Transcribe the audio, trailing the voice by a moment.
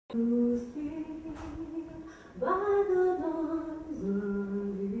Who's king by the dawn's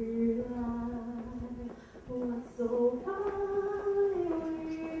early light, what so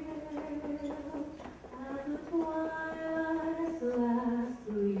kindly hailed at the twilight's last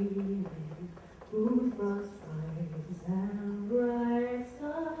gleaming, whose broad stripes and bright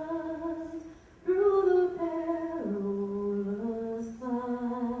stars through the perilous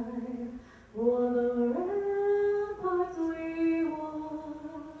fight, o'er the ramparts we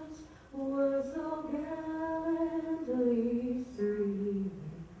watched, were so gallantly streaming,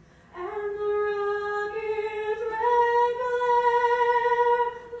 and the rocket's red glare,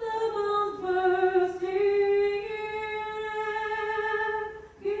 the bombs bursting in air,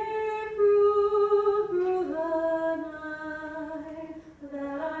 gave proof through the night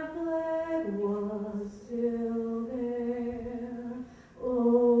that our flag was still there.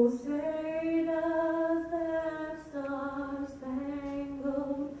 Oh, say does that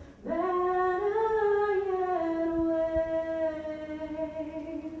star-spangled banner yet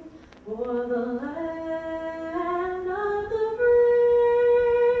wave for the land of the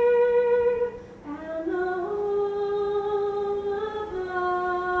free and the home of the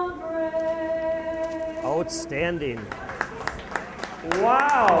brave? Outstanding.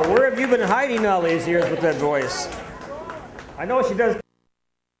 Wow, where have you been hiding all these years with that voice? I know she does.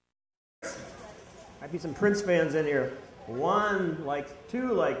 Might be some Prince fans in here. One likes,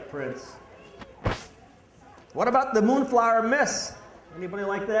 two like Prince. What about the Moonflower Miss? Anybody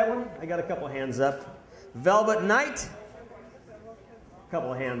like that one? I got a couple hands up. Velvet Night? A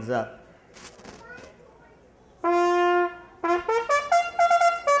couple hands up.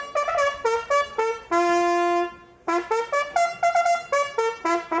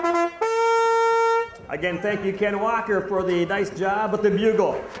 Again, thank you, Ken Walker, for the nice job with the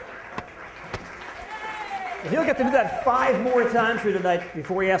bugle. He'll get to do that 5 more times for tonight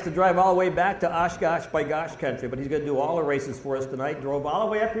before he has to drive all the way back to Oshkosh by Gosh country. But he's going to do all the races for us tonight. Drove all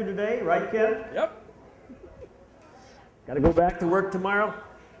the way up here today, right, Ken? Yep. Got to go back to work tomorrow?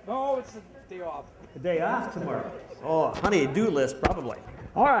 No, it's a day off. A day off tomorrow. Oh, honey-do list, probably.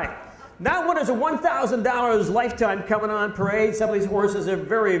 All right. Now when there's a $1,000 lifetime coming on parade, some of these horses are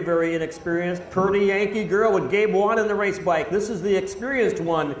very, very inexperienced. Purty Yankee Girl with GWand in the race bike. This is the experienced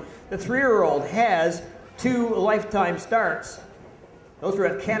one. The 3-year-old has 2 lifetime starts. Those were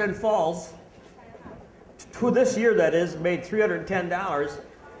at Cannon Falls. This year, that is, made $310,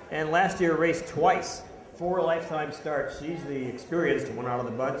 and last year raced twice. 4 lifetime starts. She's the experienced one out of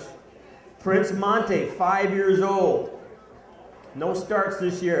the bunch. Prince Monte, 5 years old. No starts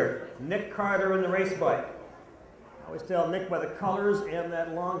this year. NCarter in the race bike. I always tell Nick by the colors and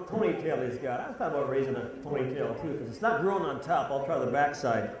that long ponytail he's got. I thought about raising a ponytail too, because it's not growing on top. I'll try the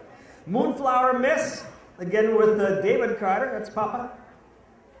backside. Moonflower Miss, again with David Carter. That's Papa.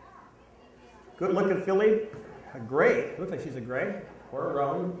 Good looking filly. A gray. Looks like she's a gray. Or a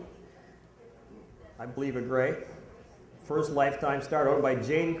roan. I believe a gray. First lifetime start owned by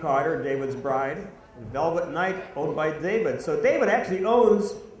Jane Carter, David's bride. Velvet Night owned by David. So David actually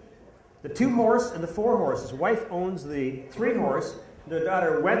owns the 2-horse and the 4-horse. His wife owns the 3-horse. Their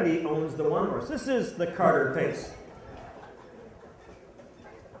daughter Wendy owns the 1-horse. This is the Carter pace.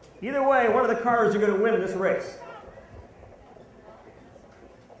 Either way, one of the Carters are going to win this race.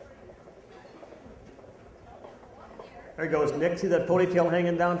 There goes Nick. See that ponytail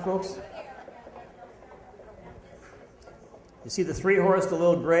hanging down, folks? You see the 3-horse, the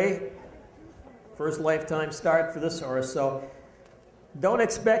little gray? First lifetime start for this horse. So don't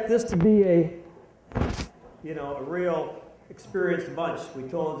expect this to be a real experienced bunch. We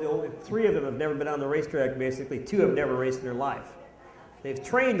told you only 3 of them have never been on the racetrack, basically. 2 have never raced in their life. They've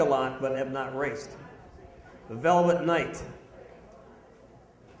trained a lot, but have not raced. The Velvet Night.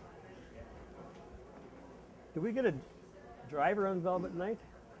 Did we get a driver on Velvet Night?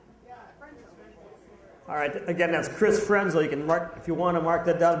 Yeah, all right, again, that's CFrenzel. You can mark, if you want to mark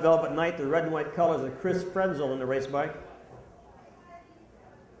that down, Velvet Night, the red and white colors of CFrenzel in the race bike.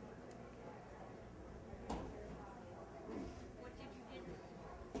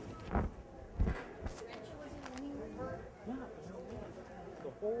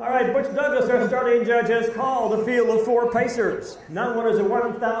 All right, Butch Douglas, our starting judge, has called the field of 4 pacers. Now one is a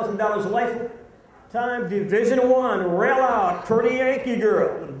 $1,000 lifetime Division 1 rail out Purty Yankee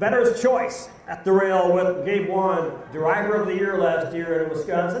Girl. The bettor's choice at the rail with GWand, driver of the year last year in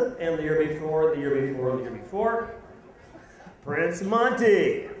Wisconsin, and the year before, the year before, the year before. Prince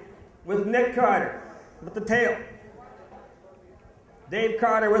Monte with NCarter with the tail. Dave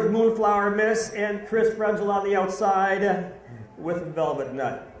Carter with Moonflower Miss, and CFrenzel on the outside with Velvet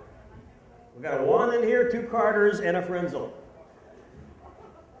Nut. We've got a 1 in here, 2 Carters, and a Frenzel.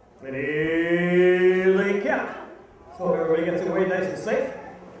 And Lake count. So everybody gets away nice and safe.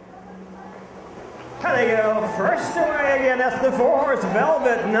 How they go? First away again, that's the 4-horse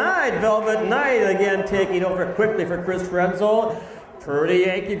Velvet Knight. Velvet Knight again taking over quickly for CFrenzel. Pretty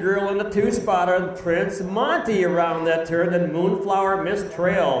Yankee Girl in the 2-spotter. Prince Monte around that turn, and Moonflower Miss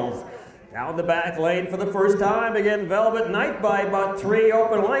trails. Down the back lane for the first time, again, Velvet Knight by about 3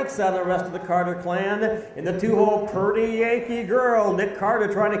 open lengths on the rest of the Carter clan. In the 2-hole, Pretty Yankee Girl.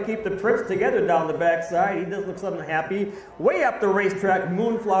 NCarter trying to keep the Prince together down the backside. He does look something happy. Way up the racetrack,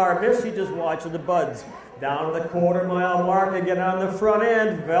 Moonflower Miss, she just watching the buds. Down to the quarter-mile mark again on the front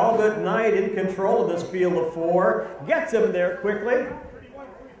end. Velvet Knight in control of this field of 4. Gets him there quickly.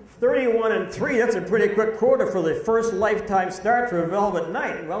 31-3, that's a pretty quick quarter for the first lifetime start for Velvet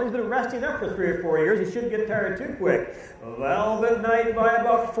Knight. Well, he's been resting up for 3 or 4 years. He shouldn't get tired too quick. Velvet Knight by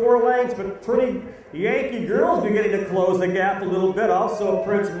about 4 lengths, but Pretty Yankee Girl's beginning to close the gap a little bit. Also,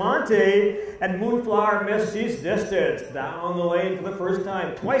 Prince Monte and Moonflower Miss, she's distanced. Down the lane for the first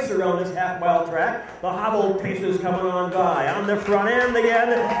time, twice around this half-mile track. The hobbled paces coming on by. On the front end again,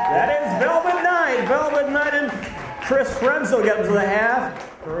 that is Velvet Knight. Velvet Knight and CFrenzel getting to the half.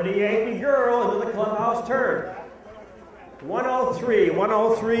 Pretty Yankee Girl into the clubhouse turn.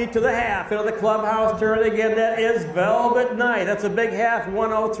 103 to the half into the clubhouse turn again. That is Velvet Knight. That's a big half,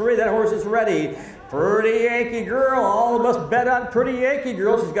 103. That horse is ready. Pretty Yankee Girl. All of us bet on Pretty Yankee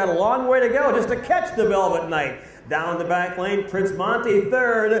Girl. She's got a long way to go just to catch the Velvet Knight. Down the back lane, Prince Monte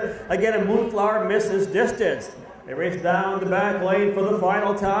third. Again, a Moonflower misses distance. They race down the back lane for the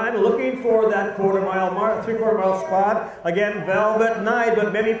final time, looking for that quarter-mile mark, 3/4-mile spot. Again, Velvet Knight,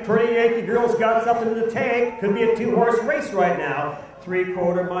 but maybe Pretty Yankee Girl's got something in the tank. Could be a 2-horse race right now.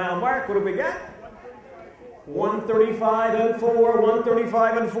 3/4-mile mark. What do we got? 135-4.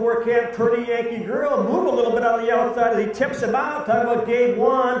 135-4. Can't Pretty Yankee Girl move a little bit on the outside as he tips him out? Talking about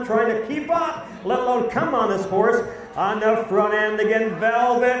GWand trying to keep up, let alone come on this horse. On the front end again,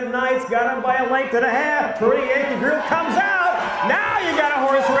 Velvet Knight's got him by a length and a half. Pretty Yankee Girl comes out. Now you got a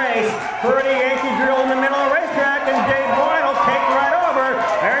horse race. Pretty Yankee Girl in the middle of the racetrack, and GWand will take right over.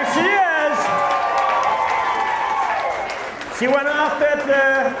 There she is. She went off at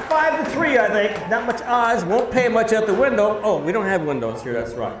 5-3, I think. Not much odds. Won't pay much at the window. Oh, we don't have windows here.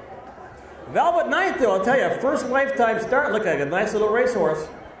 That's right. Velvet Knight, though, I'll tell you, first lifetime start. Look like a nice little racehorse.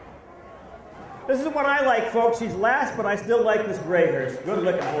 This is what I like, folks. She's last, but I still like this gray horse.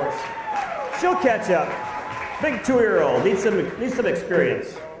 Good-looking horse. She'll catch up. Big 2-year-old. Needs some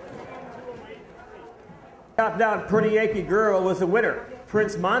experience. Top down, Pretty Yankee Girl was the winner.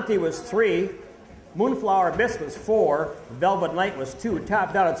 Prince Monte was 3. Moonflower Miss was 4. Velvet Knight was 2.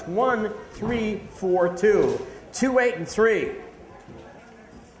 Top down, it's 1, 3, 4, 2. 2, 8, and 3.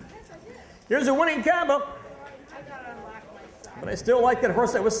 Here's a winning combo. But I still like that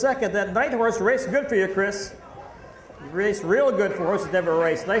horse that was second. That Knight horse raced good for you, Chris. You raced real good for horses never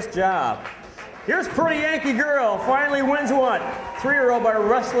raced. Nice job. Here's Pretty Yankee Girl. Finally wins one. 3-year-old by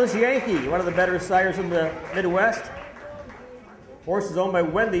Restless Yankee. One of the better sires in the Midwest. Horse is owned by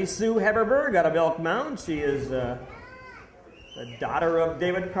Wendy Sue Heberberg out of Elk Mound. She is the daughter of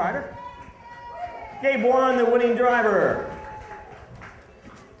David Carter. GWand, the winning driver.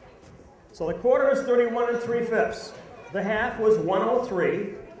 So the quarter is 31 3/5. The half was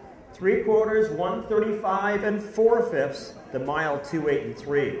 103, 3/4, 135 4/5. The mile, 2, 8, and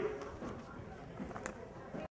 3.